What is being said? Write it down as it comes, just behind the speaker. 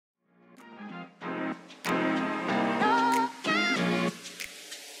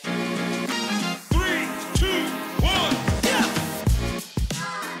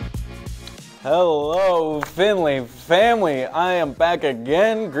Hello, Finley family. I am back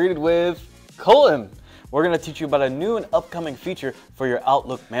again, greeted with Colton. We're going to teach you about a new and upcoming feature for your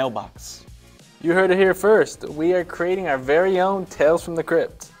Outlook mailbox. You heard it here first. We are creating our very own Tales from the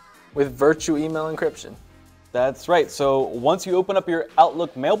Crypt with Virtru email encryption. That's right. So once you open up your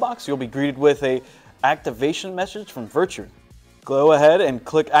Outlook mailbox, you'll be greeted with a activation message from Virtru. Go ahead and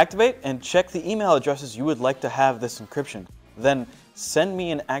click activate and check the email addresses you would like to have this encryption. Then send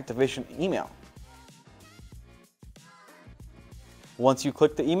me an activation email. Once you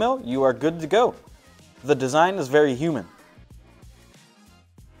click the email, you are good to go. The design is very human.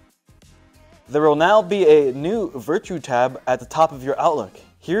 There will now be a new Virtru tab at the top of your Outlook.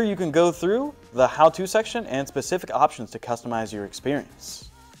 Here you can go through the how-to section and specific options to customize your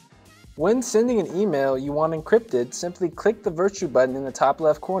experience. When sending an email you want encrypted, simply click the Virtru button in the top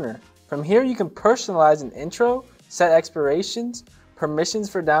left corner. From here you can personalize an intro, set expirations, permissions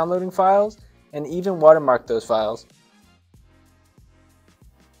for downloading files, and even watermark those files.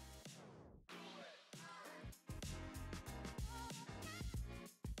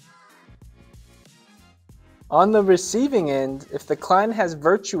 On the receiving end, if the client has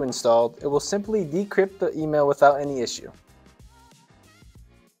Virtru installed, it will simply decrypt the email without any issue.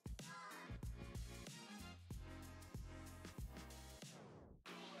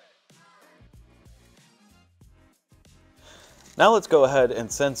 Now let's go ahead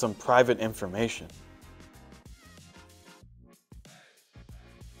and send some private information.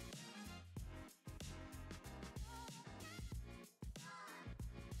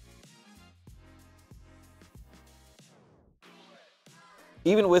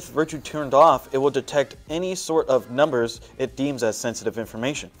 Even with Virtru turned off, it will detect any sort of numbers it deems as sensitive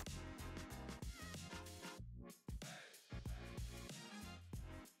information.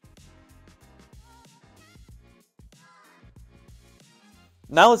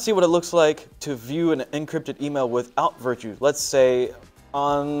 Now let's see what it looks like to view an encrypted email without Virtru, let's say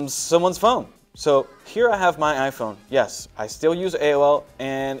on someone's phone. So here I have my iPhone. Yes, I still use AOL,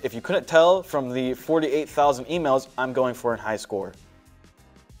 and if you couldn't tell from the 48,000 emails, I'm going for a high score.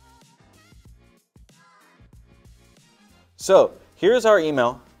 So here's our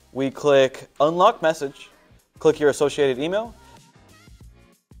email. We click unlock message, click your associated email,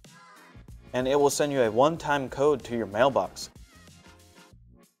 and it will send you a one-time code to your mailbox.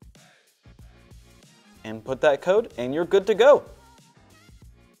 Input that code and you're good to go.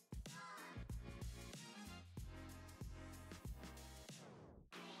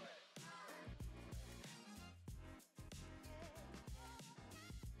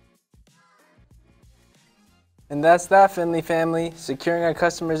 And that's that, Finley family. Securing our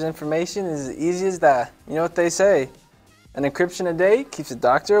customers' information is as easy as that. You know what they say, an encryption a day keeps a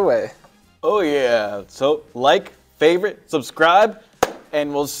doctor away. Oh yeah, so like, favorite, subscribe,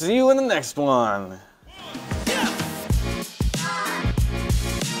 and we'll see you in the next one.